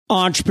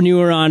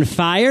Entrepreneur on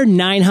Fire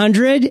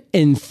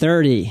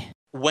 930.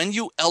 When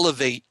you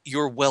elevate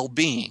your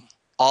well-being,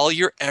 all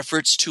your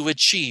efforts to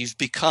achieve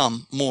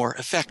become more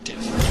effective.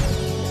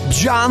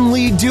 John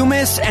Lee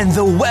Dumas and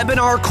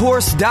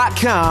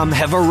thewebinarcourse.com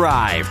have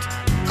arrived.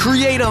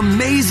 Create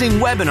amazing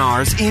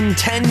webinars in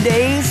 10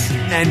 days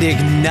and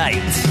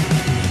ignite.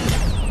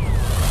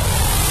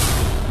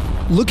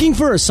 Looking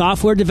for a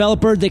software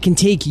developer that can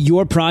take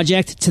your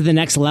project to the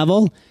next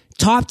level?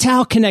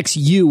 TopTal connects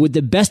you with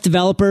the best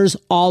developers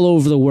all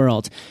over the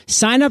world.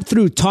 Sign up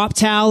through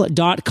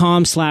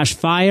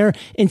toptal.com/fire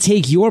and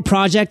take your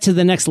project to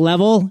the next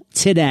level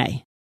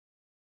today.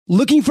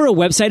 Looking for a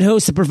website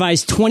host that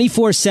provides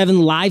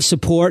 24/7 live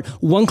support,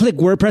 one-click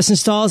WordPress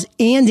installs,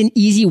 and an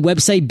easy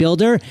website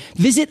builder?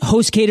 Visit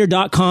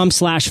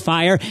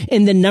hostgator.com/fire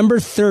and the number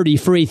 30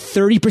 for a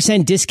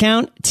 30%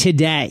 discount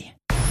today.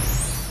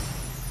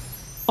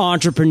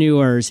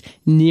 Entrepreneurs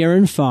near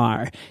and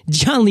far.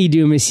 John Lee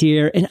Dumas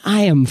here, and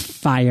I am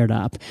fired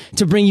up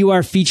to bring you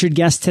our featured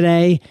guest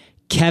today,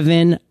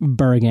 Kevin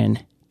Bergen.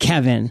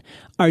 Kevin,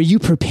 are you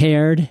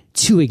prepared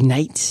to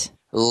ignite?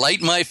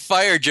 Light my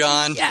fire,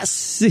 John.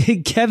 Yes.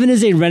 Kevin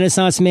is a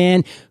Renaissance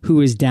man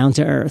who is down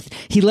to earth.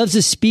 He loves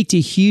to speak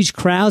to huge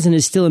crowds and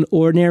is still an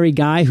ordinary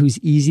guy who's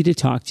easy to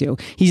talk to.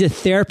 He's a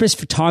therapist,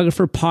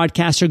 photographer,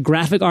 podcaster,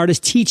 graphic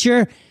artist,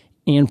 teacher,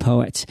 and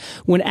poet.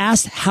 When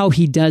asked how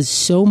he does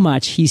so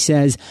much, he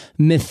says,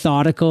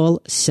 methodical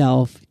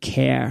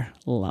self-care.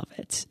 Love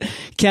it.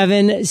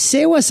 Kevin,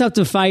 say what's up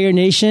to Fire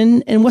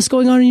Nation and what's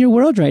going on in your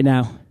world right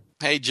now.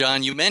 Hey,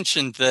 John, you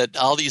mentioned that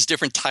all these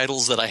different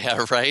titles that I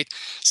have, right?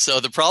 So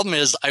the problem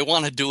is I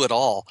want to do it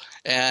all.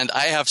 And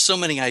I have so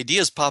many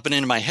ideas popping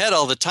into my head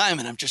all the time,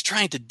 and I'm just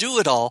trying to do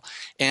it all.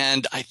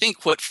 And I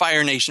think what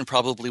Fire Nation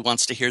probably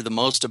wants to hear the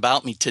most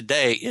about me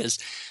today is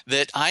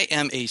that I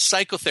am a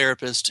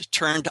psychotherapist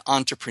turned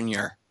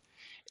entrepreneur.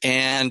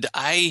 And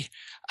I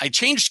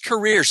changed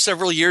careers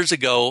several years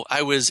ago.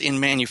 I was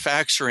in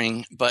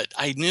manufacturing, but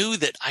I knew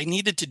that I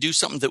needed to do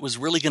something that was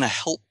really going to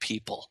help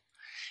people.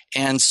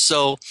 And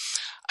so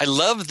I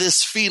love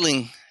this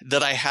feeling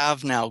that I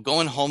have now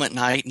going home at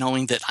night,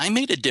 knowing that I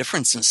made a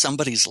difference in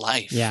somebody's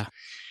life. Yeah.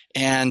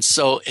 And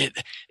so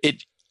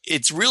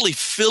it's really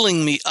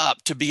filling me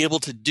up to be able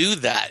to do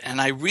that.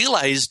 And I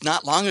realized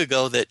not long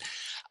ago that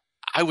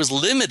I was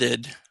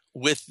limited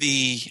with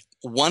the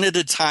one at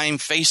a time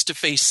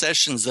face-to-face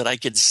sessions that I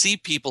could see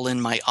people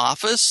in my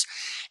office.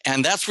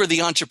 And that's where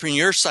the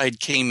entrepreneur side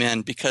came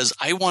in, because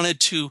I wanted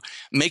to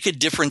make a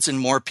difference in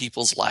more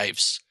people's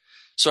lives.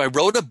 So I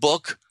wrote a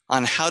book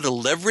on how to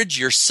leverage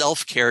your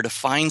self-care to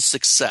find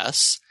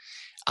success.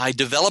 I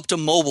developed a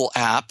mobile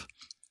app,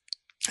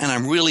 and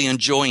I'm really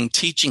enjoying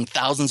teaching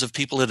thousands of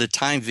people at a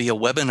time via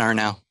webinar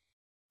now.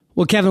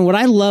 Well, Kevin, what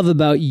I love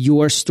about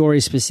your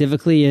story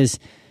specifically is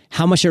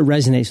how much it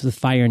resonates with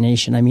Fire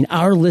Nation. I mean,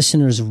 our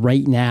listeners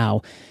right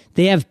now,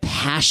 they have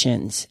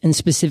passions in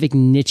specific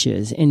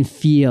niches and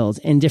fields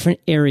and different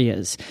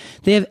areas.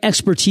 They have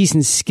expertise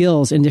and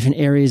skills in different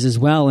areas as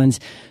well. And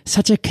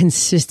such a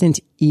consistent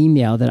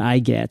email that I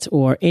get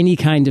or any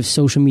kind of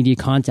social media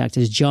contact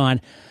is,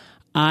 John,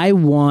 I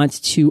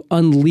want to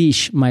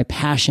unleash my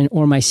passion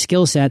or my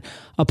skill set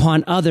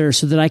upon others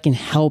so that I can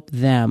help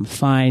them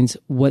find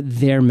what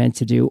they're meant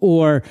to do,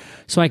 or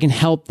so I can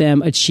help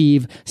them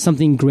achieve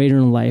something greater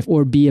in life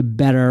or be a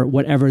better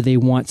whatever they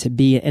want to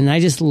be. And I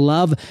just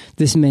love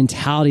this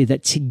mentality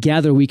that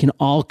together we can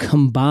all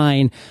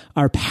combine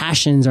our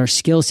passions, our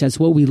skill sets,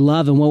 what we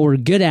love and what we're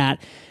good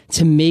at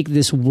to make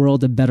this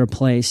world a better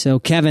place. So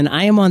Kevin,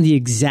 I am on the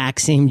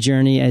exact same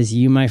journey as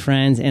you, my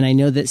friends. And I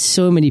know that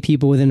so many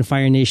people within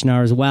Fire Nation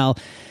are as well.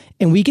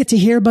 And we get to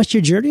hear about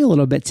your journey a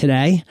little bit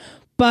today.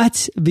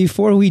 But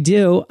before we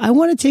do, I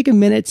want to take a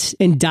minute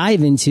and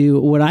dive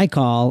into what I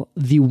call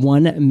the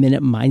 1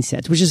 minute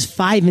mindset, which is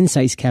 5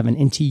 insights, Kevin,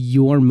 into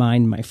your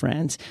mind, my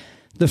friends.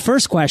 The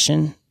first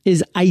question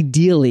is,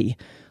 ideally,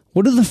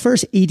 what do the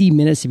first 80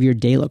 minutes of your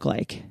day look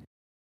like?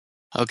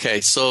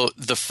 Okay, so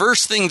the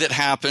first thing that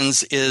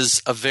happens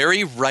is a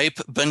very ripe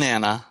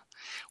banana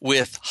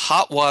with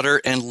hot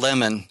water and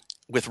lemon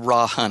with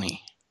raw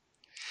honey.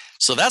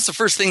 So that's the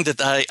first thing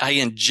that I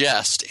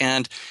ingest.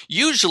 And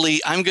usually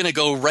I'm going to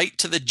go right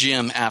to the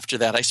gym after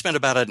that. I spend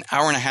about an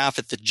hour and a half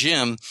at the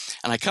gym,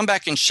 and I come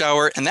back and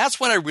shower, and that's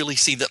when I really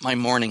see that my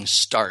morning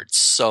starts.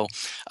 So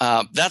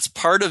that's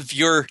part of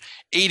your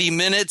 80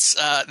 minutes.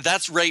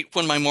 That's right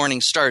when my morning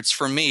starts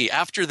for me.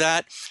 After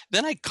that,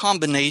 then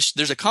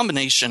there's a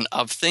combination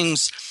of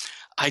things.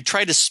 I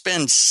try to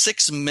spend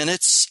 6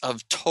 minutes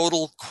of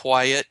total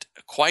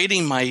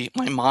quieting my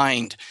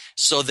mind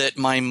so that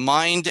my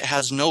mind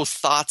has no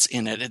thoughts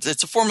in it.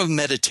 It's a form of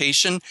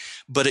meditation,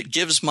 but it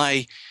gives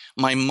my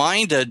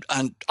mind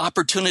an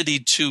opportunity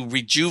to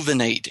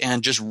rejuvenate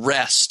and just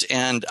rest.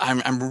 And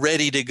I'm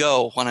ready to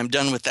go when I'm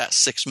done with that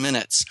 6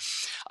 minutes.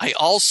 I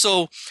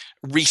also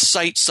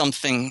recite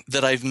something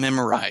that I've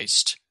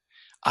memorized.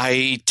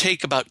 I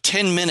take about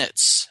 10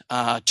 minutes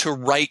to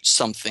write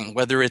something,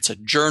 whether it's a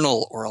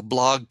journal or a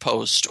blog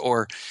post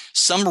or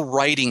some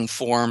writing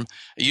form.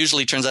 It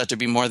usually turns out to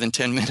be more than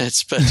 10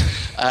 minutes, but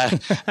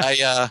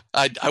I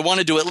want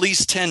to do at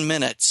least 10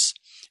 minutes.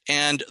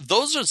 And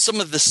those are some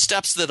of the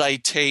steps that I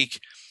take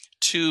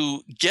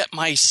to get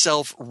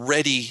myself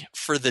ready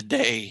for the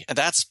day. And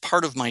that's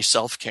part of my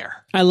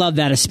self-care. I love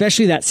that,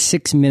 especially that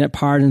 6-minute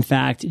part. In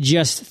fact,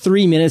 just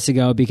 3 minutes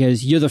ago,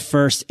 because you're the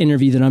first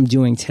interview that I'm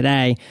doing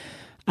today,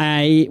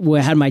 I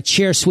had my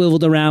chair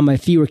swiveled around, my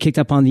feet were kicked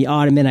up on the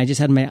ottoman, I just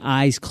had my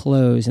eyes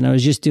closed, and I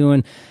was just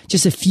doing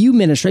just a few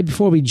minutes right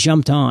before we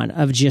jumped on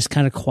of just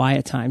kind of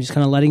quiet time, just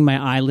kind of letting my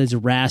eyelids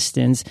rest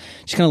and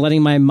just kind of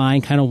letting my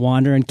mind kind of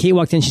wander. And Kate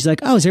walked in, she's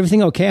like, "Oh, is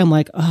everything okay?" I'm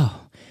like,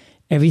 "Oh,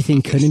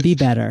 everything couldn't be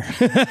better."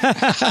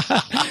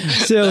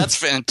 So that's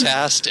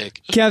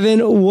fantastic.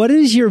 Kevin, what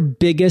is your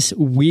biggest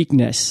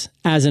weakness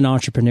as an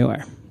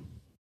entrepreneur?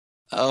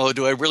 Oh,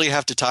 do I really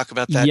have to talk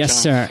about that,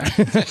 Yes, John?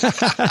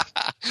 sir.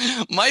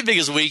 My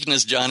biggest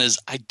weakness, John, is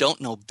I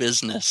don't know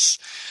business.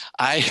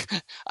 I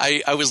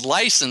was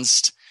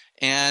licensed,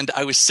 and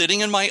I was sitting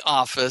in my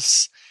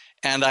office,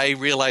 and I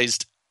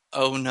realized,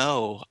 oh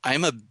no,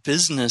 I'm a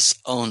business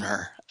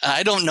owner.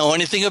 I don't know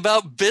anything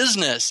about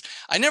business.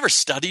 I never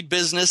studied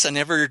business. I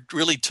never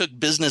really took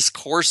business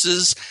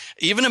courses.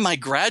 Even in my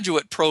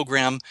graduate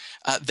program,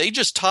 they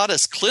just taught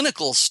us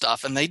clinical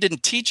stuff, and they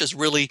didn't teach us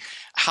really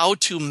how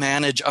to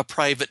manage a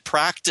private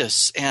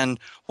practice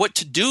and what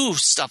to do,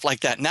 stuff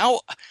like that.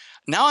 Now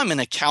I'm an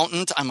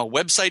accountant. I'm a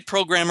website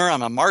programmer.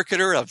 I'm a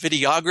marketer, a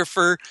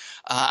videographer.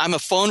 I'm a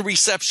phone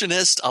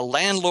receptionist, a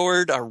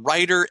landlord, a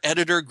writer,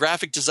 editor,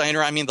 graphic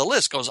designer. I mean, the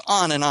list goes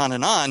on and on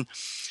and on.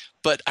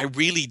 But I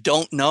really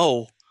don't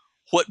know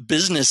what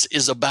business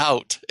is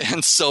about.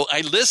 And so I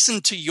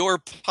listen to your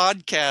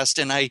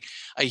podcast, and I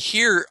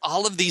hear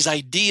all of these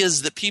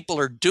ideas that people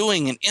are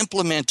doing and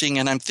implementing,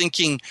 and I'm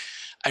thinking,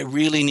 I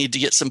really need to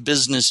get some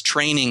business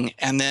training.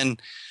 And then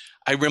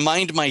I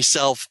remind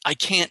myself, I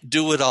can't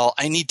do it all.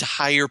 I need to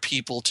hire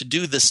people to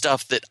do the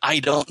stuff that I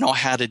don't know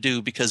how to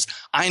do, because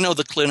I know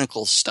the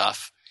clinical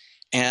stuff.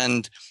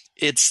 And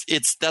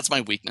that's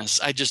my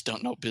weakness. I just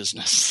don't know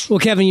business. Well,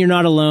 Kevin, you're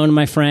not alone,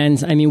 my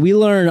friends. I mean, we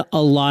learn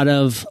a lot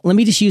of, let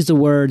me just use the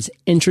words,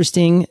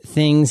 interesting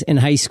things in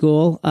high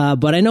school.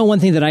 But I know one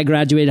thing that I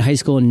graduated high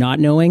school not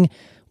knowing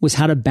was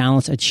how to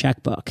balance a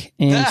checkbook.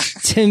 And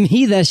to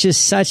me, that's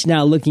just such,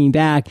 now looking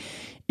back,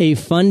 a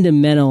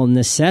fundamental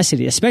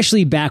necessity,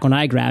 especially back when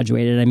I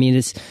graduated. I mean,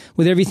 it's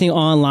with everything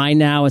online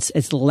now,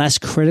 it's less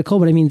critical,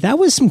 but I mean, that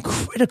was some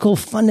critical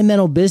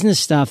fundamental business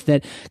stuff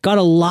that got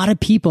a lot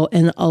of people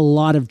in a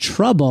lot of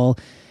trouble.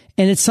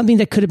 And it's something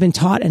that could have been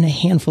taught in a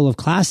handful of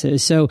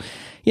classes. So,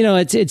 you know,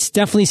 it's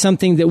definitely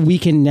something that we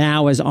can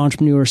now as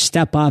entrepreneurs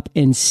step up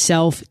and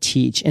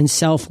self-teach and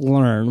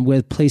self-learn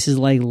with places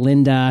like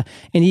Lynda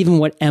and even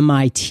what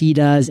MIT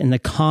does and the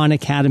Khan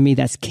Academy.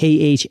 That's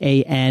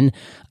KHAN.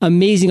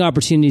 Amazing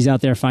opportunities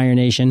out there, Fire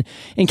Nation.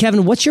 And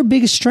Kevin, what's your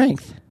biggest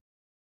strength?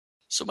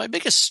 So my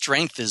biggest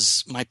strength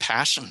is my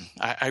passion.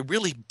 I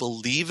really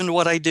believe in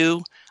what I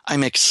do.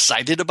 I'm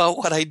excited about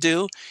what I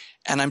do,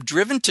 and I'm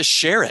driven to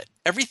share it.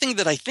 Everything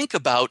that I think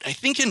about, I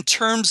think in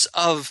terms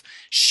of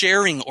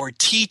sharing or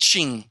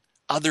teaching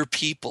other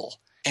people.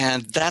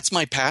 And that's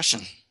my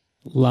passion.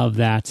 Love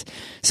that.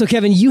 So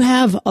Kevin, you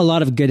have a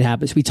lot of good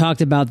habits. We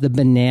talked about the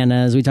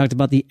bananas. We talked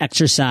about the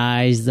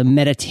exercise, the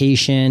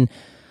meditation.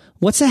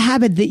 What's a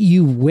habit that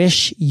you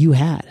wish you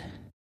had?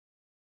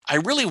 I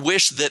really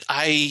wish that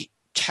I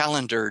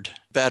calendared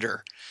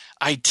better.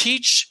 I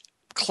teach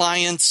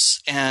clients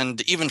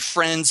and even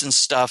friends and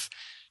stuff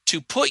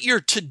to put your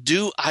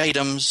to-do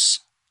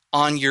items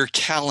on your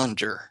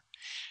calendar.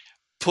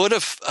 Put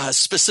a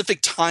specific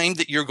time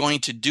that you're going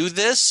to do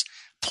this,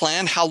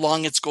 plan how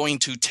long it's going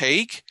to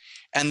take,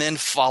 and then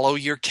follow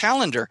your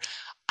calendar.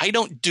 I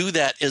don't do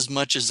that as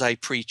much as I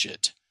preach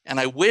it.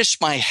 And I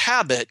wish my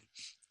habit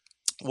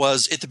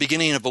was at the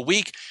beginning of a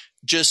week,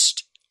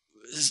 just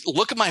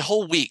look at my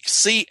whole week,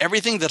 see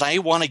everything that I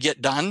want to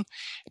get done,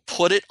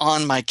 put it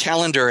on my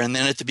calendar, and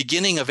then at the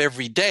beginning of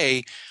every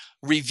day,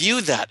 review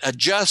that,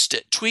 adjust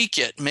it, tweak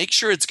it, make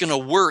sure it's going to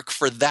work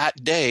for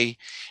that day,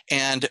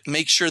 and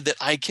make sure that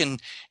I can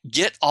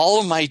get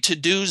all of my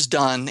to-dos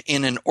done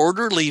in an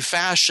orderly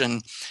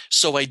fashion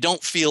so I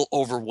don't feel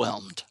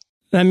overwhelmed.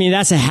 I mean,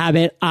 that's a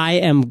habit I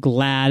am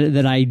glad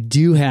that I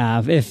do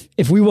have. If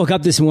we woke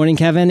up this morning,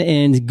 Kevin,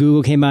 and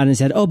Google came out and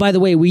said, "Oh, by the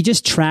way, we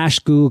just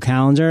trashed Google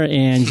Calendar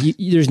and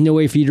there's no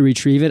way for you to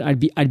retrieve it,"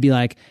 I'd be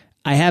like,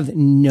 I have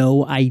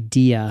no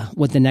idea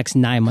what the next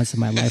 9 months of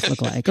my life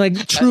look like.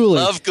 Like, truly.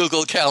 I love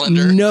Google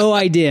Calendar. No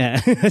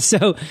idea.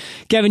 So,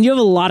 Kevin, you have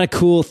a lot of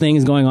cool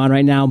things going on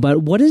right now,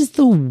 but what is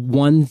the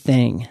one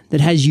thing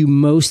that has you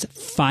most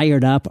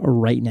fired up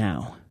right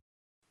now?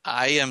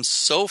 I am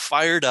so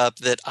fired up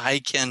that I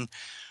can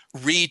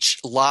reach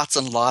lots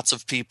and lots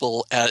of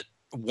people at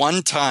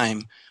one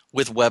time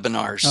with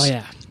webinars. Oh,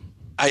 yeah.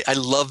 I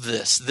love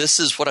this. This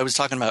is what I was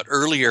talking about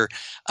earlier.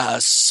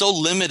 So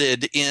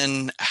limited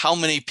in how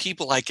many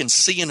people I can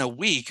see in a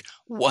week,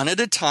 one at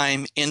a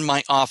time in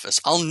my office.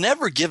 I'll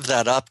never give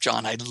that up,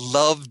 John. I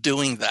love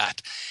doing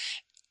that.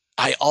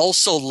 I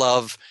also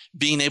love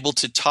being able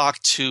to talk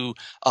to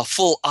a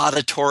full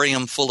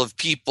auditorium full of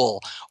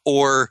people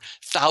or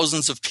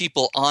thousands of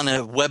people on a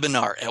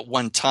webinar at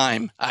one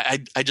time.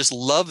 I just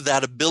love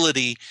that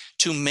ability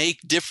to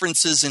make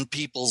differences in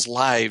people's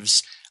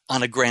lives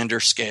on a grander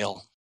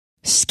scale.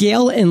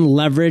 Scale and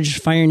leverage,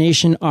 Fire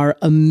Nation, are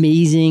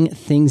amazing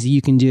things that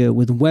you can do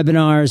with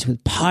webinars,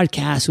 with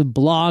podcasts, with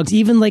blogs,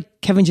 even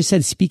like Kevin just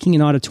said, speaking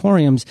in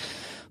auditoriums.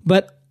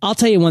 But I'll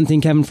tell you one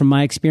thing, Kevin, from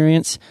my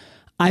experience,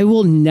 I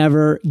will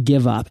never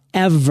give up,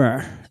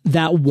 ever,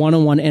 that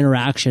one-on-one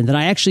interaction that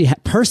I actually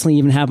personally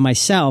even have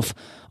myself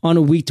on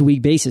a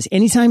week-to-week basis.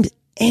 Anytime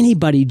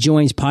anybody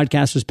joins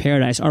Podcasters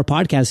Paradise, our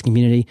podcast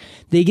community,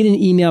 they get an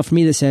email from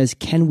me that says,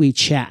 can we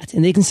chat?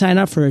 And they can sign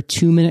up for a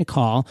 2-minute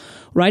call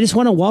where I just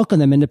want to welcome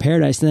them into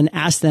Paradise and then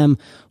ask them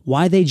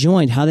why they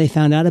joined, how they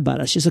found out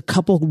about us. Just a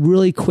couple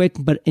really quick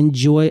but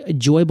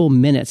enjoyable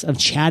minutes of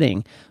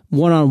chatting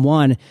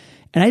one-on-one.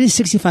 And I did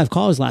 65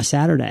 calls last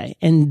Saturday,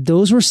 and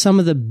those were some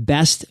of the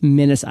best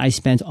minutes I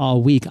spent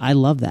all week. I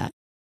love that.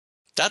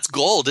 That's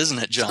gold, isn't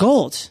it, John? It's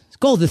gold. It's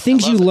gold. The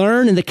things you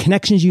learn and the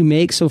connections you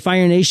make. So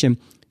Fire Nation,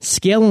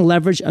 scale and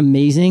leverage,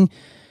 amazing.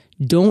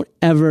 Don't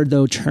ever,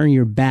 though, turn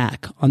your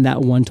back on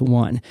that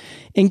one-to-one.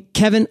 And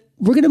Kevin,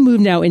 we're going to move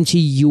now into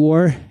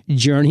your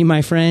journey,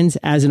 my friends,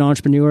 as an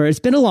entrepreneur. It's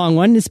been a long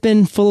one. It's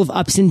been full of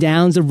ups and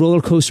downs, a roller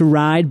coaster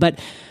ride, but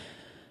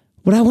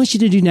what I want you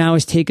to do now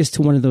is take us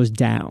to one of those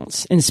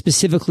downs, and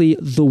specifically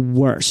the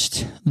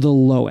worst, the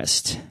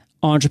lowest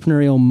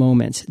entrepreneurial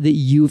moment that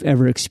you've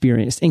ever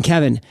experienced. And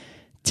Kevin,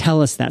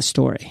 tell us that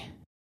story.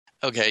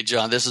 Okay,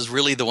 John, this is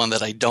really the one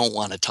that I don't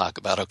want to talk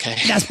about, okay?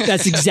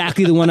 That's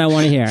exactly the one I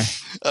want to hear.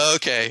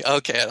 Okay.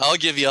 I'll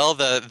give you all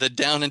the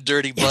down and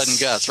dirty blood and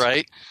guts,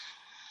 right?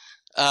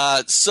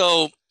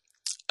 So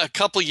a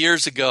couple 3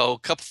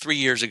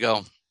 years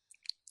ago,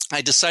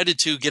 I decided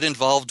to get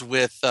involved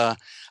with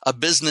a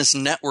business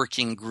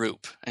networking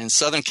group in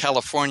Southern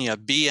California.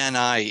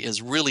 BNI is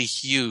really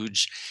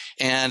huge.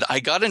 And I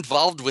got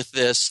involved with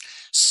this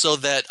so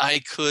that I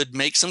could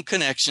make some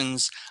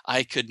connections.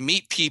 I could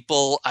meet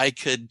people. I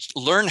could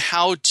learn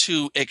how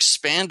to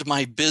expand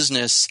my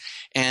business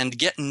and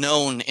get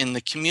known in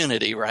the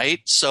community,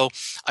 right? So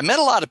I met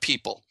a lot of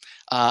people.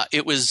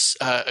 It was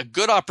a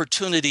good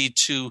opportunity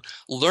to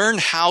learn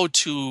how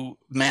to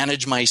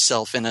manage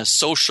myself in a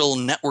social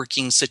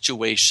networking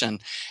situation,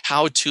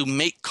 how to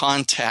make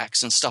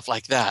contacts and stuff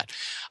like that.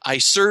 I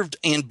served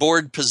in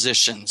board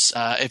positions.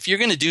 If you're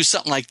going to do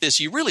something like this,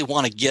 you really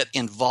want to get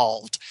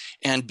involved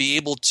and be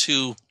able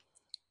to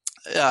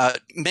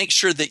make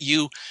sure that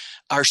you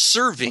are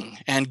serving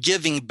and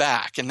giving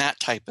back and that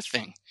type of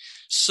thing.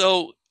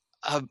 So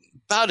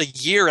about a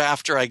year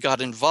after I got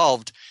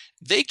involved,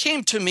 they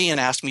came to me and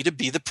asked me to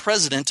be the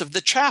president of the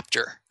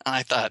chapter. And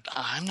I thought,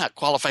 I'm not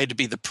qualified to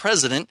be the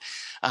president.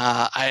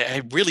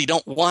 I really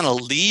don't want to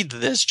lead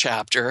this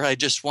chapter. I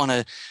just want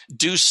to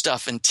do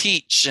stuff and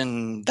teach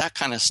and that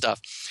kind of stuff.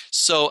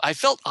 So I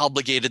felt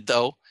obligated,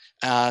 though.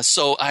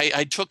 So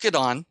I took it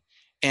on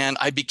and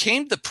I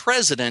became the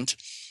president.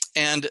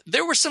 And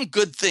there were some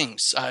good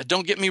things.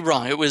 Don't get me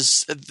wrong. It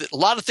was a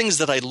lot of things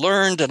that I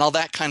learned and all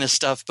that kind of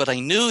stuff. But I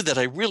knew that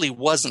I really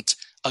wasn't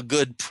a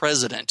good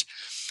president.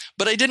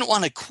 But I didn't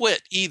want to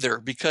quit either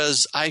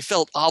because I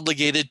felt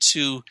obligated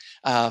to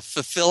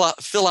fill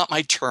out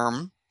my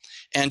term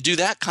and do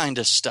that kind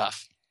of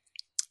stuff.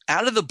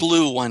 Out of the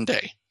blue one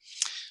day,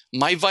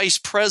 my vice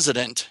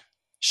president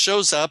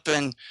shows up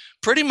and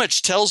pretty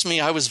much tells me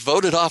I was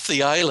voted off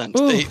the island.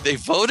 They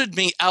voted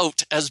me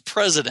out as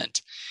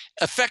president,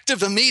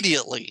 effective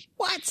immediately.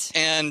 What?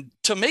 And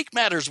to make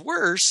matters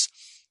worse,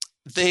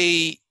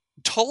 they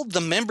told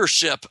the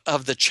membership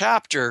of the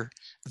chapter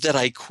that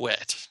I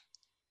quit.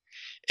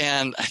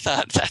 And I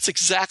thought, that's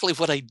exactly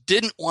what I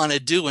didn't want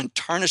to do and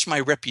tarnish my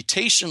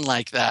reputation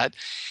like that.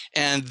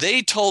 And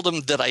they told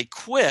them that I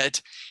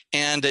quit.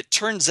 And it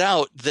turns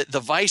out that the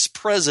vice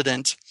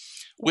president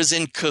was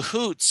in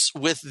cahoots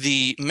with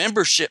the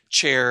membership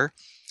chair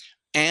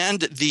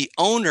and the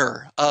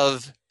owner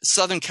of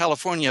Southern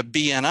California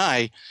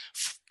BNI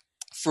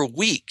for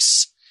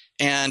weeks.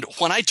 And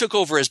when I took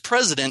over as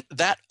president,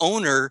 that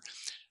owner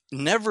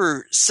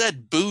never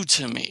said boo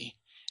to me.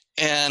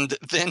 And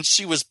then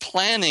she was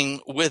planning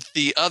with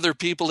the other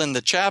people in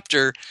the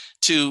chapter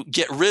to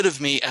get rid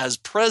of me as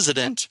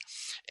president.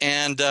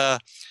 And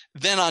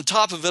then on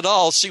top of it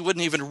all, she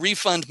wouldn't even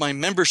refund my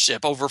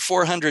membership, over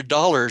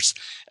 $400.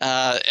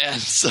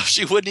 And so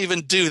she wouldn't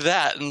even do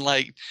that, and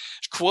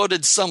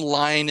quoted some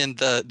line in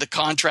the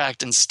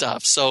contract and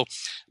stuff. So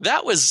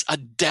that was a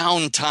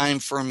down time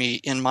for me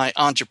in my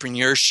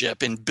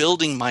entrepreneurship, in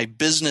building my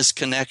business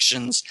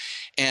connections,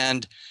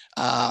 and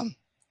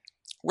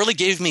really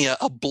gave me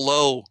a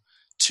blow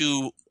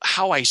to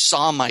how I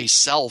saw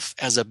myself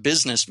as a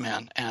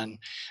businessman and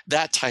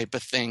that type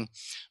of thing.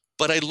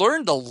 But I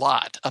learned a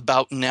lot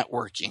about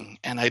networking,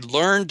 and I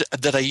learned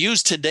that I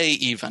use today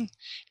even.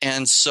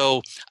 And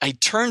so I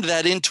turned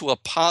that into a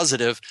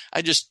positive.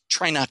 I just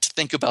try not to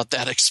think about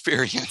that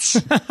experience.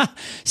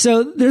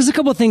 So there's a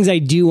couple of things I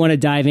do want to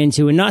dive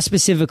into, and not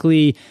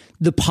specifically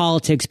the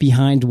politics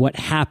behind what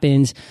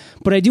happens,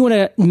 but I do want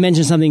to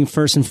mention something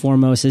first and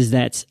foremost is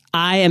that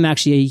I am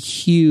actually a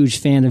huge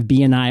fan of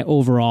BNI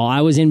overall.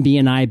 I was in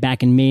BNI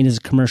back in Maine as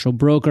a commercial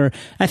broker.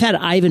 I've had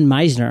Ivan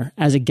Meisner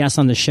as a guest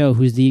on the show,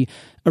 who's the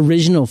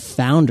original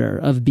founder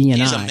of BNI.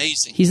 He's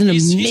amazing. He's an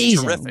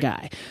amazing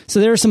guy. So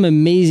there are some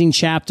amazing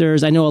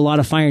chapters. I know a lot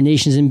of Fire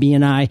Nations in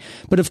BNI,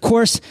 but of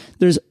course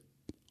there's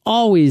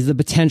always the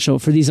potential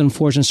for these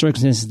unfortunate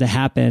circumstances to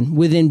happen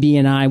within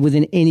BNI,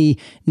 within any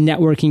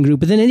networking group,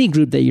 within any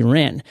group that you're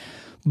in.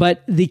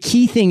 But the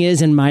key thing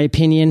is, in my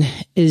opinion,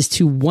 is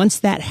to, once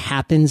that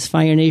happens,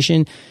 Fire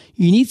Nation,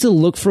 you need to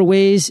look for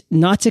ways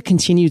not to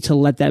continue to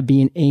let that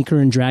be an anchor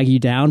and drag you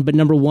down. But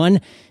number one,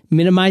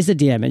 minimize the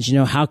damage. You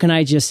know, how can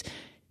I just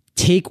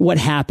take what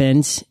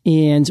happens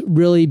and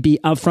really be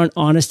upfront,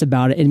 honest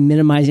about it and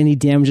minimize any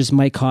damages it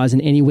might cause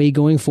in any way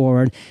going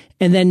forward?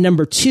 And then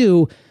number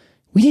two,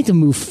 we need to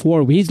move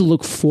forward. We need to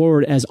look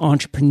forward as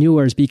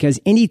entrepreneurs, because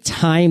any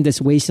time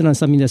that's wasted on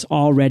something that's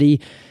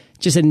already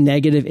just a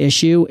negative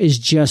issue is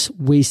just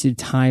wasted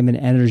time and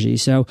energy.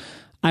 So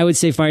I would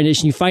say, Fire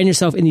Nation, you find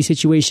yourself in these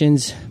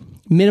situations,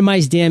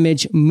 minimize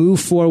damage, move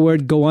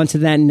forward, go on to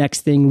that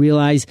next thing,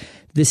 realize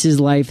this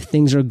is life.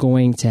 Things are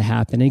going to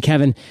happen. And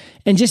Kevin,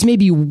 and just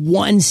maybe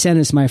one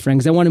sentence, my friend,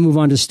 because I want to move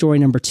on to story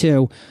number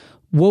 2.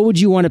 What would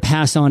you want to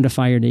pass on to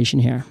Fire Nation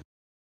here?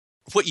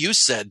 What you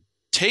said,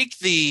 take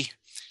the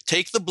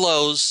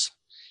blows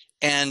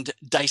and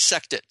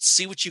dissect it.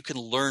 See what you can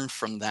learn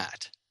from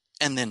that,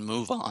 and then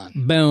move on.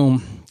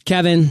 Boom.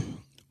 Kevin,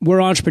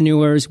 we're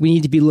entrepreneurs. We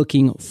need to be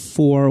looking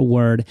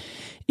forward.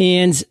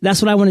 And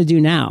that's what I want to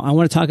do now. I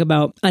want to talk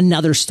about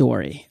another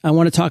story. I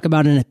want to talk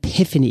about an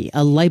epiphany,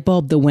 a light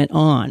bulb that went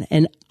on,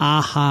 an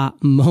aha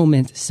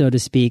moment, so to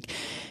speak.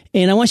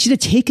 And I want you to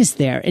take us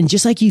there. And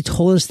just like you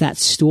told us that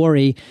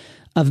story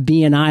of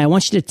BNI, I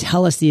want you to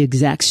tell us the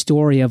exact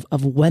story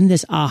of when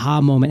this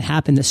aha moment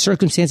happened, the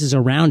circumstances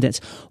around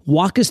it.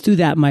 Walk us through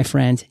that, my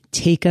friend.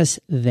 Take us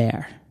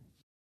there.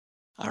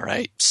 All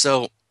right.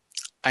 So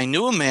I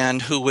knew a man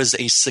who was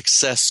a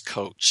success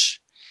coach.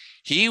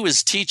 He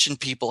was teaching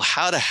people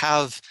how to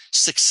have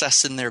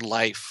success in their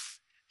life.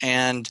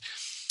 And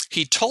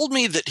he told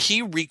me that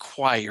he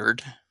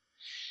required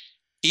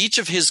each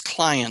of his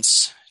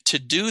clients to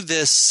do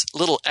this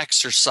little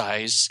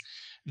exercise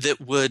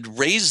that would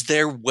raise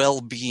their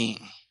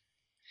well-being.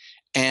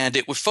 And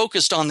it was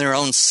focused on their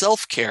own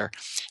self-care.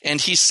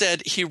 And he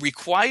said he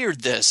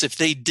required this. If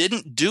they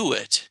didn't do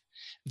it,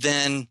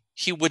 then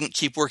he wouldn't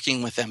keep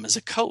working with them as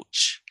a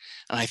coach.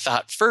 And I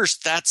thought,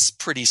 first, that's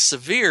pretty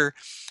severe.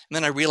 And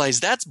then I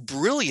realized that's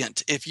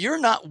brilliant. If you're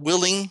not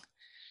willing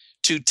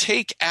to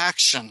take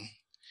action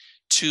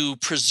to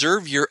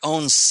preserve your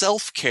own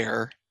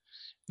self-care,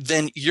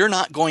 then you're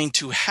not going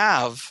to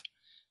have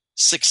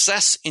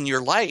success in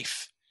your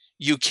life.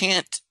 You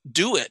can't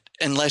do it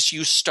unless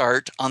you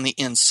start on the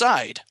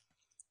inside.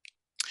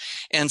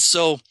 And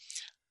so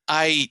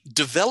I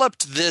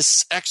developed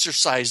this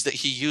exercise that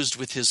he used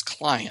with his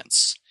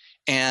clients,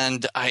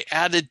 and I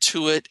added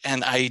to it,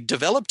 and I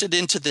developed it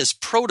into this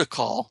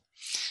protocol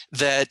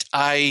that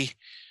I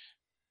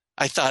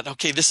thought,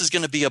 okay, this is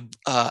going to be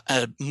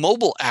a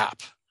mobile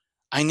app.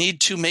 I need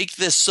to make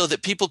this so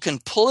that people can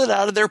pull it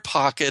out of their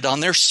pocket on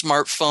their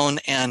smartphone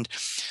and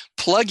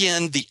plug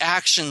in the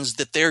actions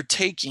that they're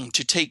taking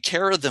to take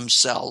care of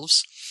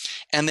themselves.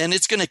 And then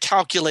it's going to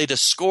calculate a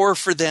score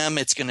for them.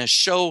 It's going to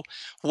show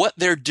what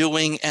they're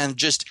doing, and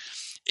just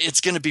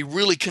it's going to be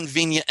really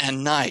convenient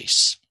and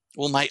nice.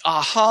 Well, my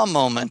aha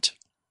moment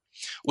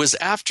was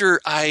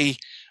after I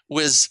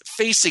was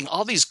facing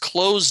all these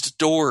closed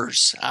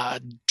doors,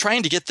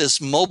 trying to get this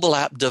mobile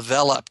app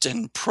developed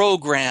and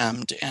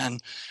programmed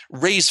and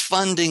raise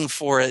funding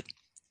for it.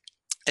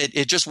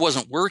 It just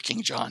wasn't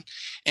working, John.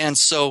 And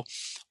so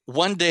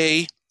one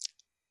day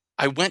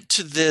I went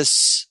to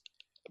this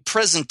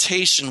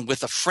presentation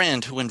with a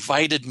friend who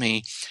invited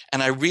me,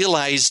 and I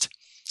realized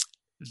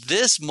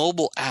this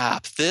mobile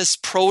app, this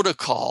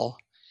protocol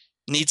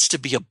needs to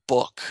be a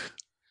book.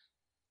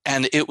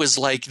 And it was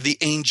like the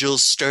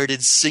angels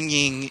started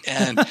singing,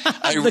 and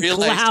I the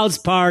realized the clouds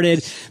parted,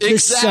 the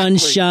sun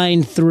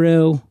shined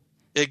through.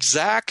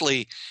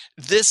 Exactly.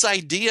 This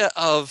idea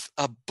of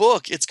a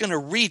book, it's going to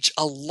reach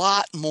a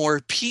lot more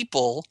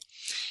people.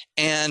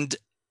 And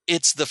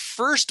it's the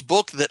first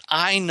book that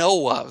I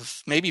know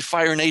of. Maybe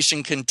Fire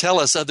Nation can tell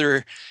us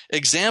other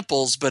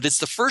examples, but it's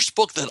the first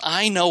book that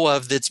I know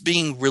of that's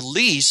being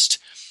released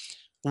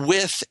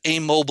with a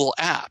mobile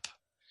app.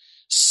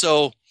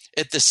 So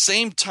at the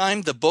same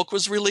time the book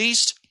was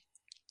released,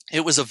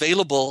 it was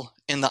available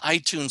in the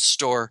iTunes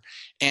store,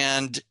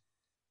 and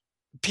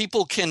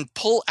people can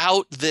pull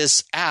out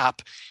this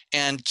app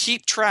and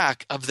keep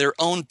track of their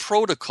own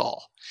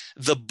protocol.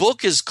 The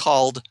book is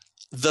called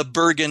The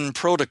Bergen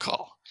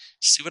Protocol.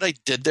 See what I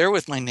did there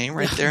with my name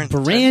right there?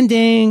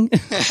 Branding.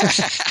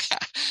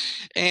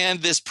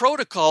 And this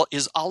protocol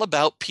is all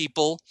about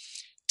people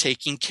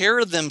taking care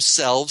of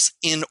themselves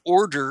in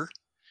order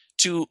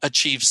to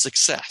achieve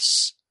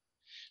success.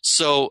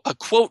 So a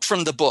quote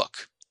from the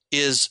book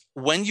is,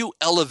 when you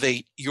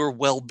elevate your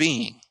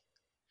well-being,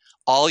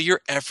 all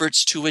your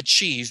efforts to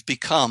achieve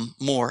become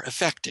more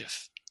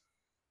effective.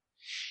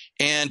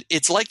 And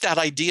it's like that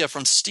idea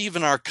from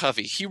Stephen R.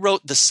 Covey. He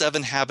wrote The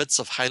 7 Habits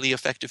of Highly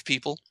Effective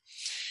People.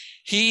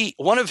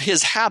 One of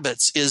his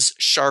habits is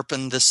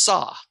sharpen the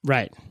saw.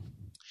 Right.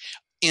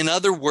 In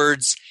other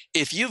words,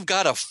 if you've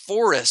got a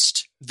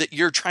forest that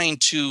you're trying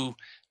to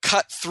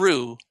cut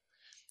through,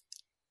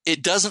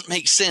 it doesn't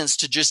make sense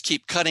to just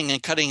keep cutting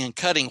and cutting and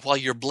cutting while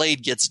your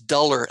blade gets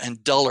duller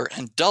and duller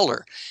and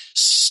duller.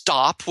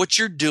 Stop what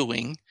you're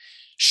doing,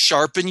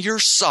 sharpen your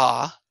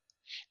saw,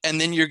 and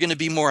then you're going to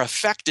be more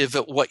effective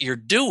at what you're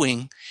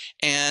doing.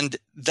 And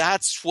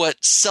that's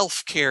what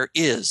self-care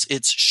is.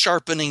 It's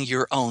sharpening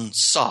your own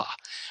saw.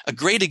 A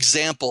great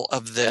example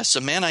of this,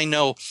 a man I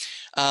know,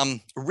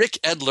 Rick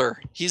Edler,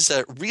 he's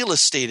a real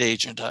estate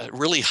agent, a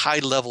really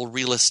high-level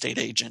real estate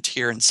agent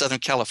here in Southern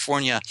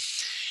California.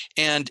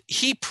 And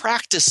he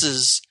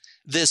practices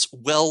this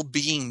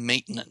well-being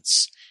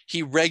maintenance.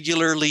 He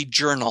regularly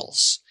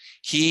journals.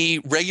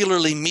 He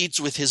regularly meets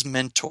with his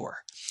mentor.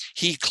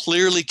 He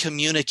clearly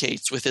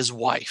communicates with his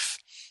wife.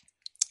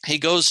 He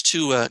goes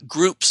to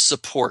group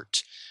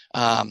support.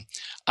 I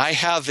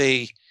have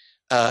a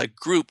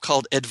group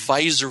called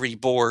Advisory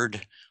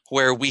Board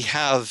where we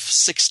have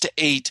 6 to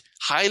 8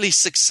 highly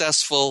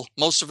successful,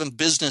 most of them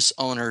business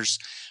owners,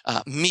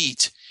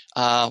 meet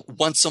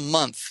once a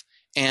month.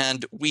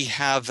 And we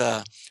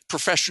have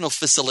professional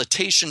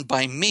facilitation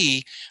by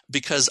me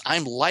because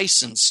I'm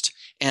licensed.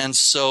 And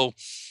so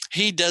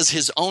he does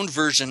his own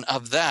version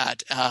of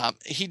that.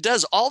 He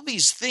does all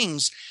these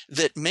things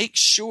that make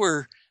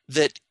sure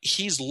that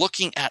he's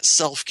looking at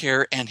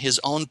self-care and his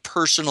own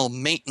personal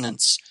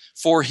maintenance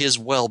for his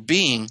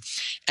well-being.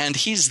 And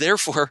he's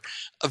therefore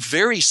a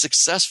very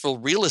successful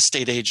real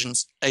estate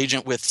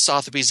agent with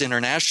Sotheby's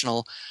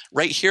International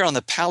right here on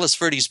the Palos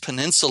Verdes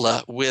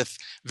Peninsula with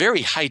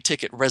very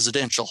high-ticket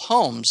residential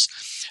homes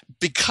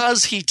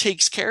because he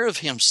takes care of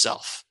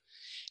himself.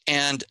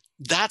 And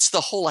that's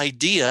the whole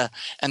idea.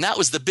 And that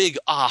was the big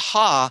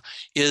aha,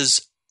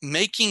 is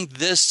making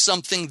this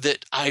something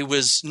that I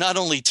was not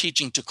only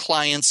teaching to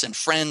clients and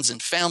friends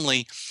and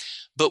family,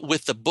 but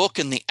with the book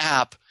and the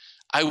app,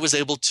 I was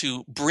able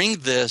to bring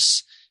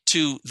this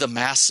to the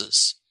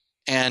masses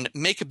and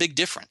make a big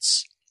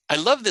difference. I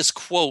love this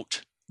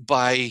quote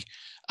by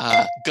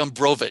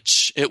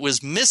Gombrowicz. It was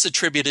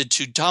misattributed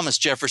to Thomas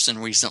Jefferson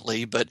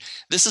recently, but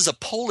this is a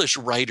Polish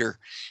writer,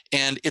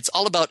 and it's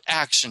all about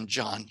action,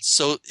 John.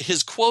 So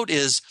his quote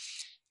is,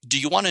 "Do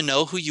you want to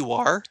know who you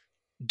are?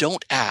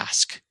 Don't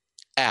ask,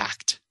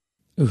 act.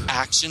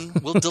 Action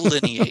will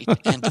delineate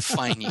and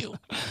define you."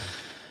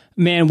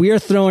 Man, we are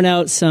throwing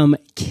out some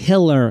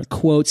killer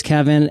quotes,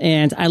 Kevin.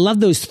 And I love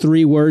those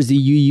 3 words that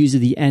you use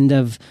at the end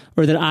of,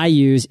 or that I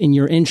use in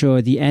your intro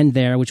at the end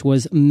there, which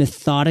was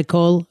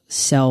methodical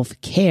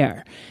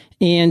self-care.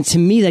 And to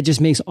me, that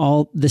just makes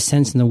all the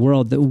sense in the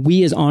world that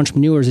we as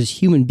entrepreneurs, as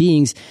human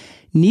beings,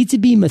 need to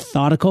be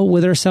methodical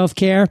with our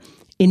self-care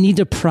and need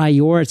to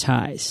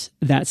prioritize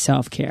that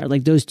self-care.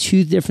 Like those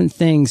 2 different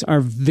things are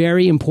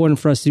very important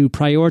for us to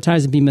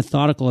prioritize and be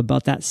methodical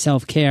about that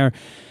self-care,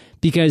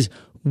 because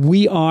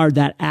we are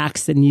that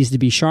axe that needs to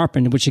be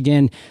sharpened, which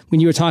again, when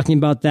you were talking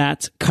about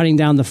that cutting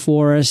down the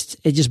forest,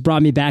 it just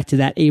brought me back to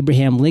that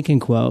Abraham Lincoln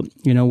quote,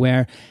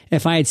 where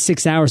if I had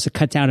 6 hours to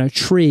cut down a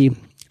tree,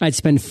 I'd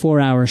spend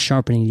 4 hours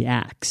sharpening the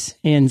axe.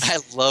 And I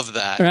love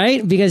that.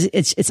 Right? Because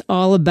it's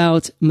all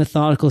about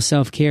methodical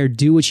self-care.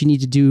 Do what you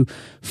need to do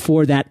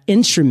for that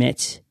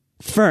instrument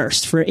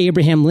first. For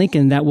Abraham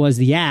Lincoln, that was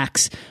the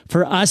axe.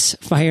 For us,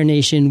 Fire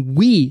Nation,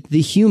 we,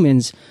 the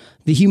humans,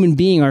 the human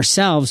being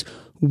ourselves,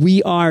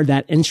 we are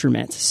that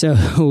instrument.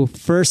 So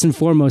first and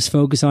foremost,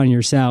 focus on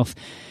yourself.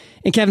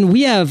 And Kevin,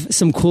 we have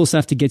some cool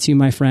stuff to get to,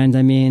 my friend.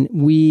 I mean,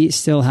 we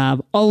still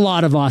have a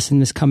lot of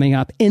awesomeness coming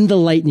up in the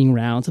lightning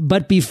round.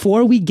 But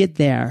before we get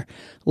there,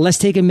 let's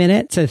take a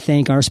minute to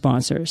thank our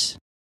sponsors.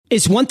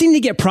 It's one thing to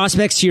get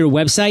prospects to your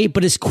website,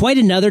 but it's quite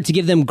another to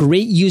give them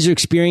great user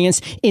experience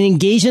and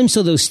engage them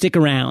so they'll stick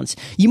around.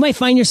 You might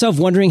find yourself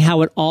wondering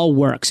how it all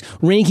works.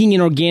 Ranking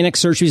in organic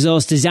search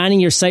results,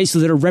 designing your site so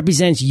that it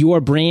represents your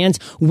brand.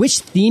 Which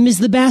theme is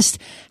the best?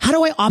 How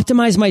do I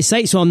optimize my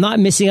site so I'm not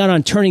missing out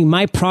on turning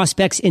my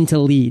prospects into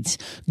leads?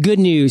 Good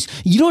news.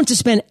 You don't have to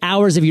spend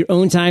hours of your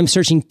own time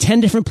searching 10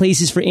 different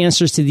places for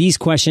answers to these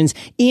questions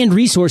and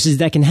resources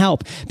that can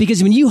help.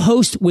 Because when you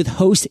host with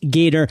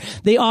HostGator,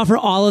 they offer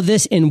all of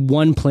this in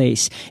one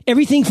place.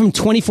 Everything from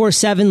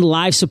 24/7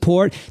 live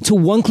support to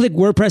one-click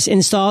WordPress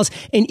installs,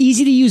 an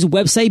easy-to-use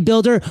website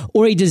builder,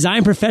 or a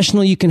design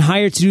professional you can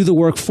hire to do the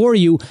work for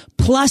you,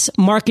 plus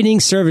marketing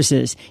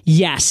services.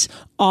 Yes,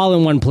 all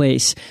in one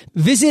place.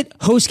 Visit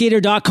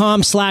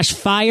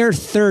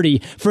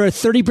HostGator.com/fire30 for a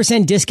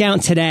 30%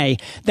 discount today.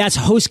 That's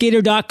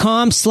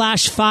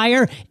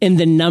HostGator.com/fire and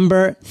the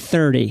number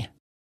 30.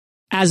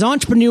 As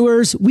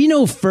entrepreneurs, we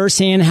know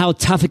firsthand how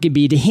tough it can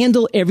be to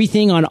handle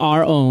everything on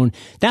our own.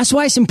 That's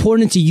why it's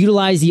important to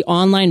utilize the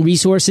online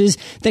resources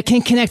that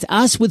can connect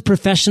us with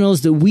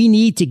professionals that we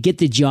need to get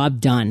the job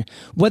done.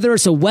 Whether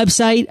it's a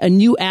website, a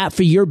new app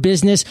for your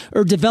business,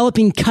 or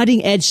developing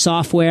cutting-edge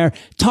software,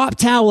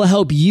 TopTal will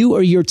help you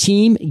or your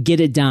team get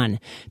it done.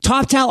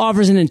 TopTal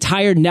offers an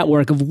entire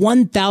network of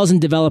 1,000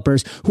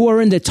 developers who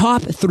are in the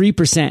top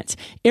 3%.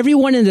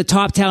 Everyone in the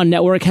TopTal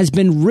network has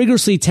been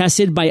rigorously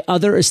tested by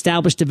other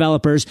established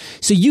developers,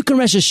 so you can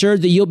rest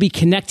assured that you'll be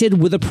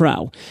connected with a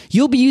pro.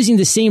 You'll be using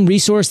the same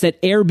resource that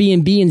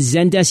Airbnb and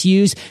Zendesk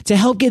use to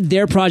help get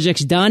their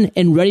projects done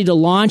and ready to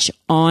launch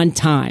on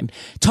time.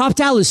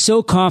 TopTal is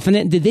so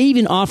confident that they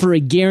even offer a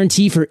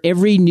guarantee for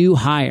every new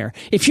hire.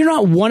 If you're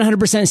not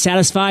 100%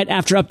 satisfied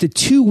after up to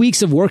 2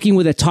 weeks of working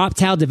with a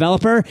TopTal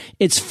developer,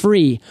 it's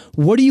free.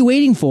 What are you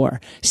waiting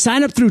for?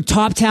 Sign up through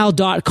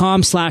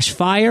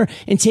TopTal.com/fire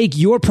and take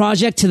your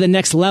project to the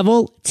next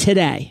level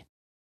today.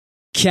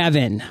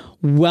 Kevin,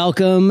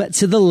 welcome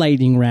to the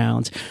lightning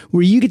round,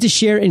 where you get to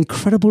share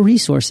incredible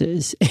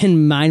resources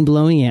and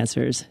mind-blowing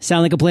answers.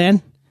 Sound like a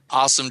plan?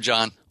 Awesome,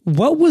 John.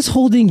 What was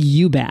holding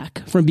you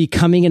back from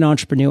becoming an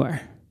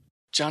entrepreneur?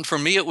 John, for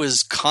me, it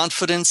was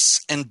confidence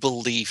and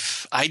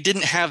belief. I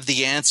didn't have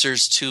the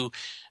answers to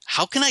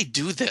how can I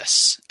do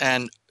this?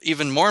 And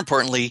even more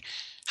importantly,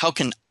 how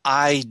can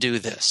I do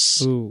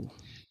this? Ooh.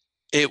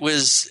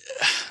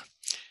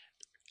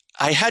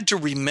 I had to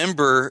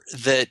remember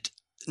that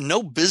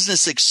no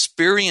business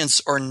experience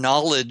or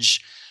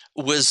knowledge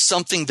was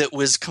something that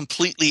was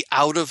completely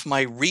out of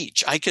my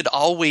reach. I could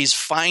always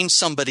find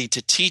somebody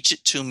to teach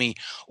it to me,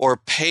 or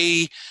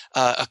pay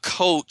a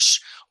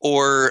coach,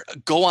 or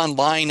go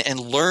online and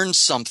learn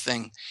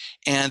something.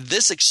 And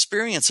this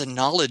experience and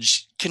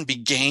knowledge can be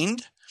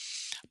gained,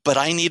 but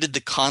I needed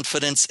the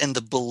confidence and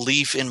the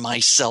belief in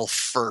myself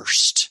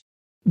first.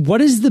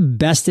 What is the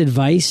best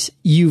advice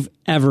you've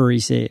ever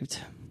received?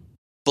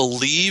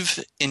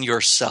 Believe in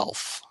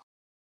yourself.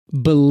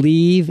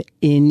 Believe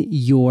in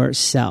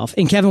yourself.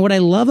 And Kevin, what I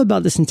love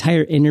about this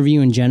entire interview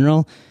in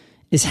general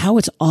is how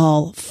it's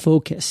all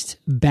focused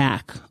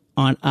back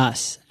on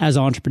us as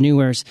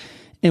entrepreneurs.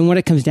 And when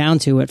it comes down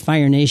to it,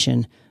 Fire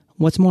Nation,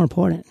 what's more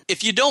important?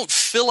 If you don't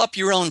fill up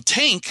your own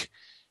tank,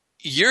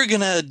 you're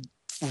going to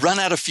run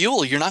out of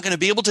fuel. You're not going to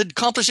be able to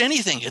accomplish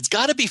anything. It's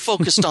got to be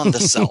focused on the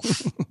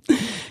self.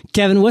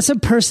 Kevin, what's a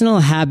personal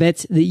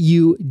habit that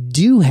you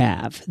do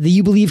have that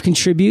you believe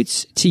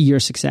contributes to your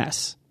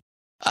success?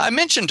 I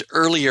mentioned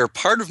earlier,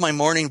 part of my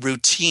morning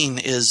routine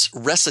is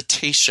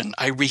recitation.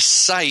 I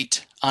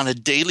recite on a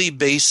daily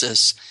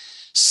basis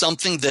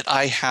something that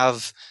I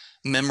have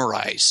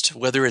memorized,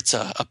 whether it's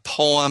a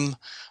poem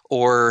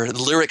or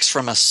lyrics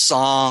from a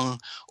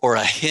song or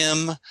a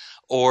hymn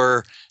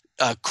or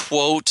a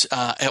quote.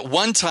 At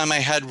one time, I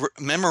had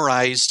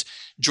memorized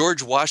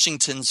George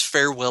Washington's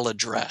farewell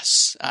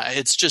address.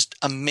 It's just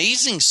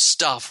amazing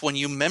stuff. When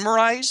you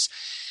memorize,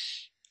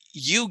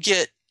 you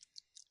get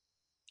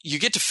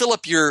to fill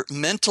up your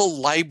mental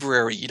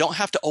library. You don't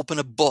have to open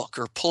a book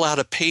or pull out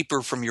a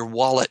paper from your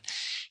wallet.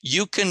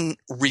 You can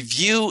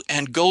review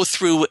and go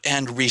through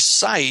and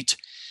recite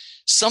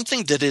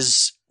something that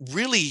is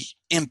really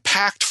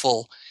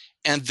impactful,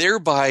 and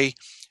thereby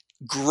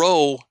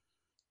grow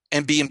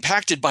and be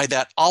impacted by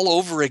that all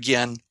over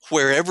again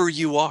wherever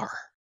you are.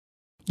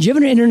 Do you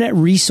have an internet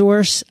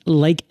resource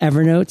like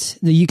Evernote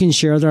that you can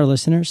share with our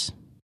listeners?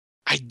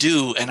 I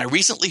do, and I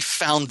recently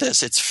found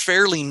this. It's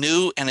fairly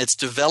new, and it's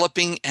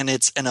developing, and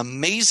it's an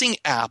amazing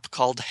app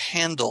called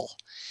Handle.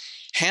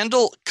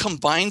 Handle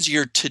combines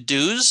your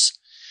to-dos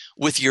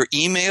with your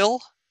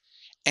email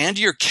and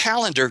your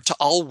calendar to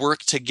all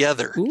work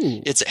together.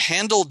 Ooh. It's at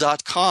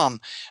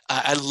handle.com.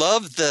 I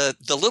love the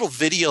little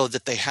video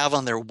that they have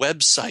on their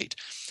website.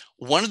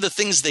 One of the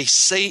things they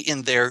say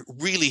in there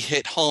really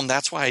hit home.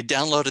 That's why I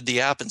downloaded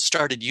the app and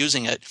started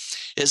using it.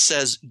 It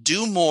says,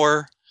 do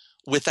more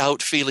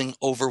without feeling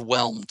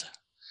overwhelmed.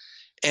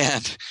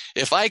 And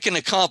if I can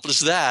accomplish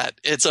that,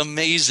 it's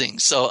amazing.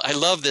 So I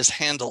love this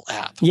Handle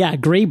app. Yeah,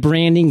 great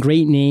branding,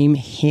 great name,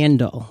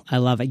 Handle. I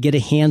love it. Get a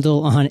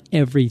handle on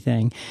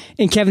everything.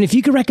 And Kevin, if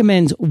you could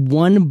recommend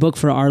one book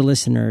for our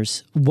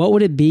listeners, what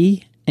would it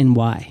be and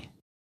why?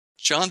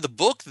 John, the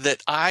book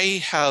that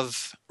I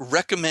have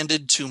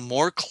recommended to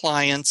more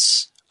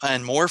clients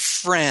and more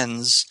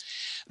friends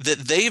that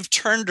they've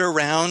turned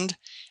around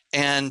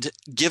and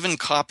given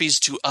copies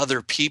to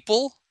other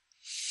people,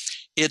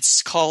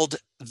 it's called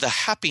The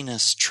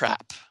Happiness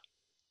Trap.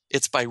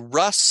 It's by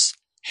Russ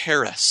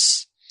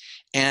Harris,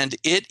 and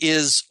it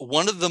is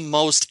one of the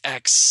most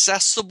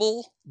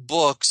accessible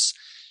books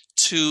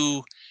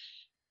to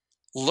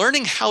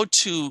learning how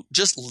to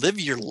just live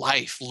your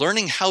life,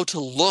 learning how to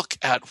look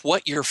at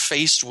what you're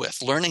faced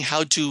with, learning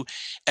how to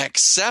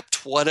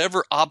accept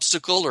whatever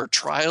obstacle or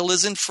trial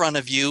is in front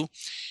of you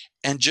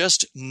and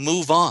just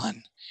move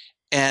on.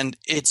 And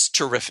it's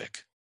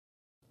terrific.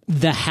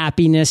 the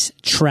happiness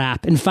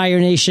trap. And Fire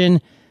Nation,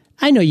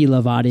 I know you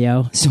love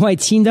audio, so I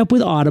teamed up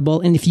with Audible,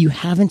 and if you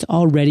haven't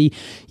already,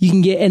 you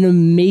can get an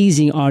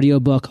amazing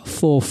audiobook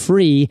for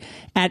free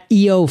at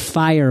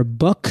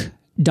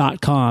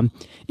eofirebook.com.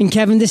 And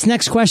Kevin, this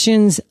next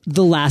question's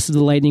the last of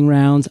the lightning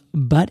round,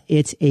 but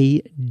it's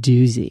a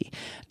doozy.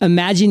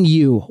 Imagine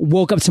you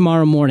woke up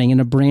tomorrow morning in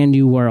a brand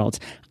new world,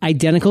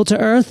 identical to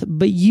Earth,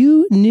 but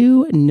you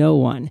knew no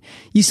one.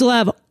 You still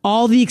have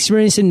all the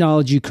experience and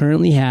knowledge you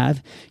currently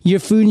have, your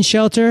food and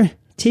shelter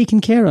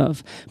taken care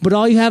of, but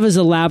all you have is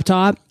a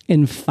laptop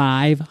and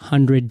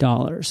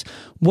 $500.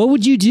 What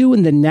would you do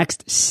in the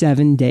next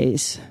 7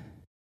 days?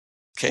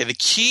 Okay, the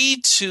key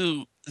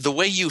to the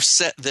way you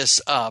set this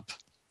up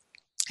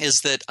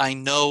is that I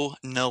know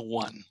no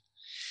one.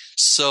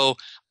 So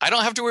I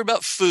don't have to worry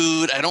about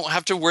food. I don't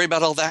have to worry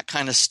about all that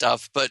kind of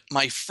stuff. But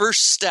my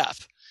first step,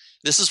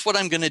 this is what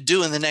I'm going to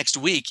do in the next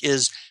week,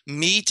 is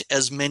meet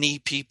as many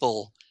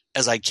people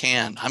as I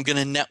can. I'm going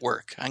to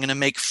network. I'm going to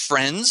make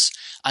friends.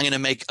 I'm going to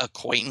make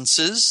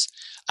acquaintances.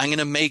 I'm going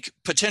to make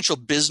potential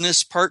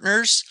business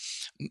partners,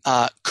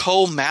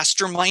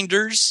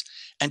 co-masterminders,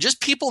 and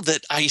just people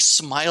that I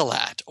smile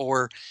at,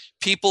 or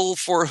people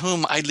for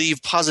whom I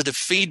leave positive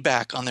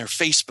feedback on their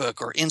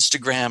Facebook or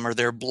Instagram or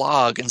their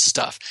blog and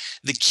stuff.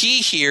 The key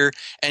here,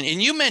 and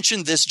you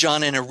mentioned this,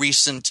 John, in a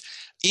recent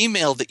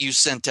email that you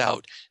sent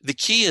out, the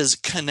key is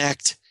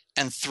connect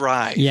and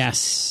thrive.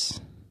 Yes.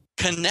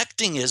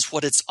 Connecting is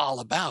what it's all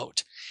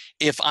about.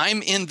 If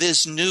I'm in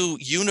this new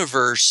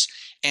universe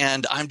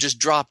and I'm just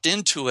dropped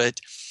into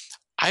it,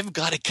 I've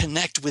got to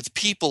connect with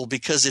people,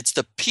 because it's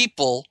the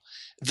people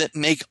that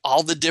make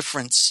all the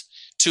difference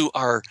to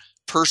our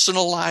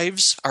personal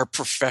lives, our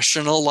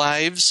professional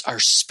lives, our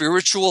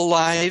spiritual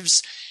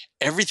lives.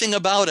 Everything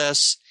about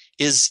us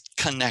is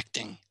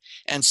connecting.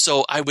 And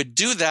so I would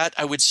do that.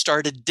 I would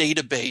start a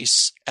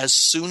database as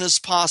soon as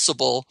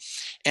possible.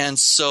 And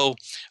so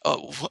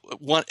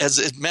as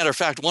a matter of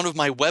fact, one of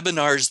my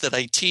webinars that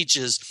I teach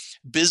is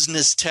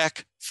business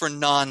tech for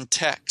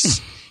non-techs.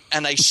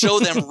 And I show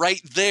them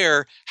right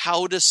there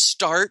how to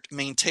start,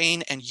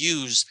 maintain, and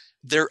use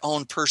their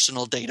own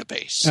personal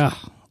database. Oh,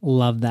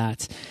 love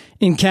that.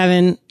 And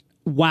Kevin,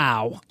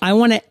 wow. I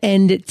want to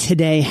end it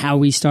today how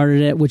we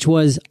started it, which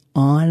was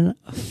on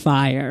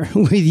fire,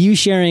 with you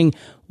sharing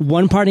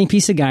one parting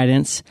piece of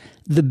guidance,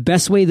 the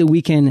best way that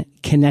we can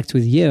connect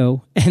with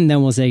you, and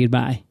then we'll say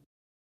goodbye.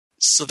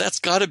 So that's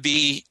got to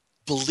be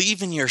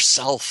believe in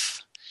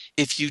yourself.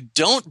 If you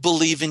don't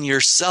believe in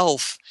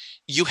yourself,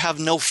 you have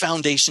no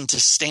foundation to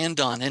stand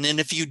on. And then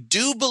if you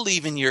do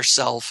believe in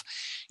yourself,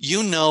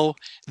 you know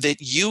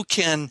that you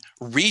can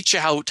reach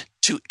out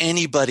to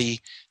anybody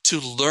to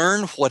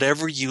learn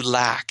whatever you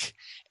lack.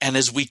 And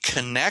as we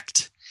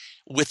connect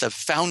with a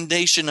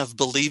foundation of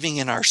believing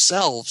in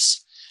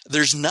ourselves,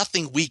 there's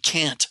nothing we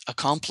can't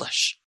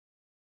accomplish.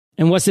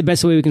 And what's the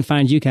best way we can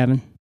find you,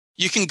 Kevin?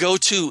 You can go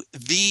to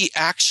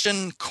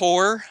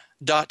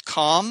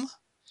theactioncore.com,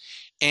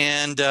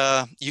 and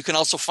you can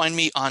also find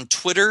me on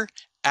Twitter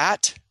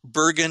at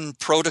Bergen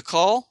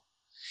Protocol.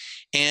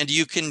 And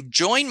you can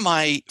join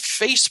my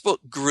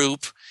Facebook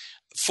group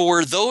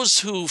for those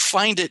who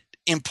find it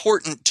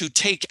important to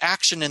take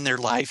action in their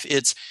life.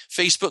 It's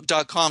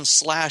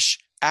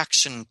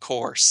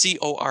facebook.com/actioncore,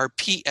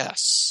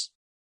 CORPS.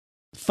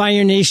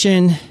 Fire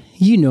Nation,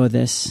 you know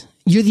this.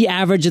 You're the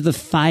average of the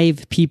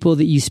 5 people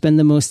that you spend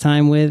the most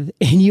time with,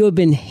 and you have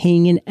been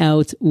hanging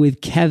out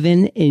with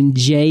Kevin and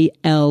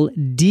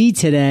JLD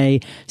today.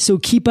 So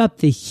keep up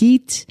the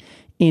heat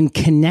and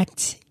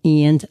connect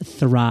and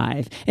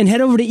thrive. And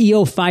head over to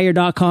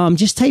eofire.com.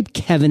 Just type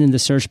Kevin in the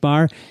search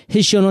bar.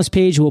 His show notes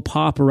page will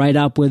pop right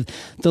up with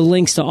the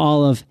links to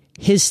all of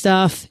his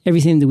stuff,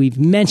 everything that we've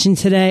mentioned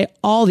today,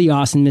 all the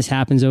awesomeness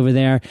happens over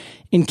there.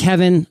 And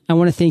Kevin, I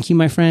want to thank you,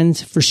 my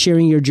friends, for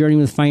sharing your journey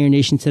with Fire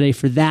Nation today.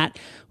 For that,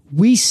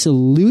 we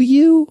salute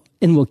you,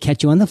 and we'll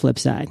catch you on the flip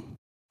side.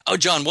 Oh,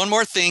 John, one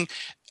more thing.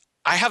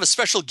 I have a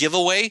special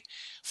giveaway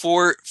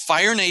for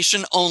Fire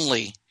Nation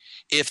only.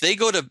 If they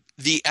go to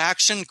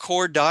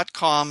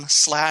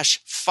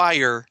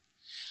theactioncore.com/fire,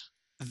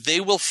 they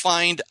will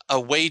find a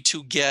way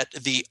to get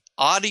the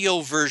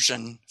audio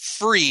version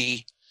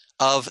free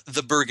of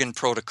the Bergen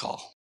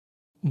Protocol.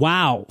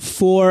 Wow.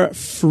 For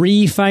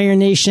free, Fire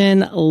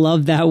Nation.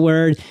 Love that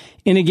word.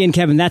 And again,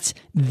 Kevin, that's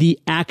the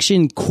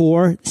Action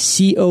Core,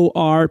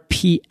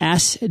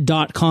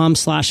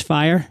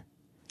 CORPS.com/fire.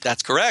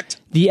 That's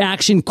correct.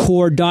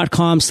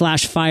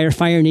 Theactioncore.com/fire.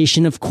 Fire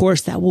Nation, of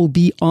course, that will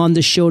be on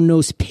the show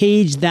notes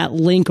page. That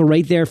link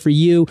right there for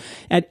you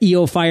at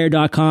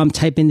eofire.com.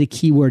 Type in the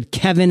keyword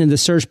Kevin in the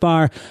search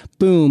bar.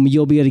 Boom.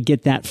 You'll be able to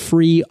get that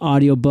free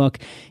audiobook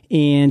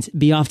and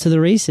be off to the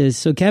races.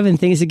 So Kevin,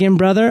 thanks again,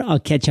 brother. I'll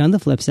catch you on the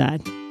flip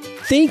side.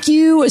 Thank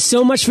you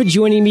so much for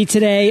joining me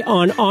today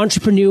on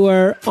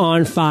Entrepreneur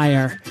on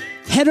Fire.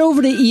 Head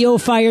over to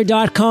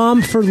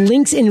eofire.com for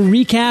links and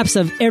recaps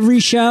of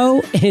every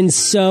show and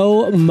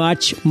so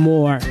much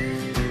more.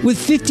 With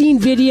 15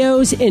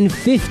 videos in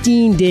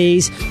 15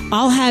 days,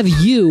 I'll have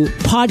you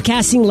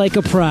podcasting like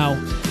a pro.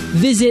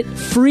 Visit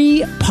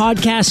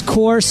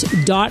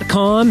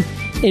freepodcastcourse.com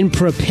and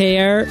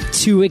prepare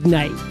to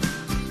ignite.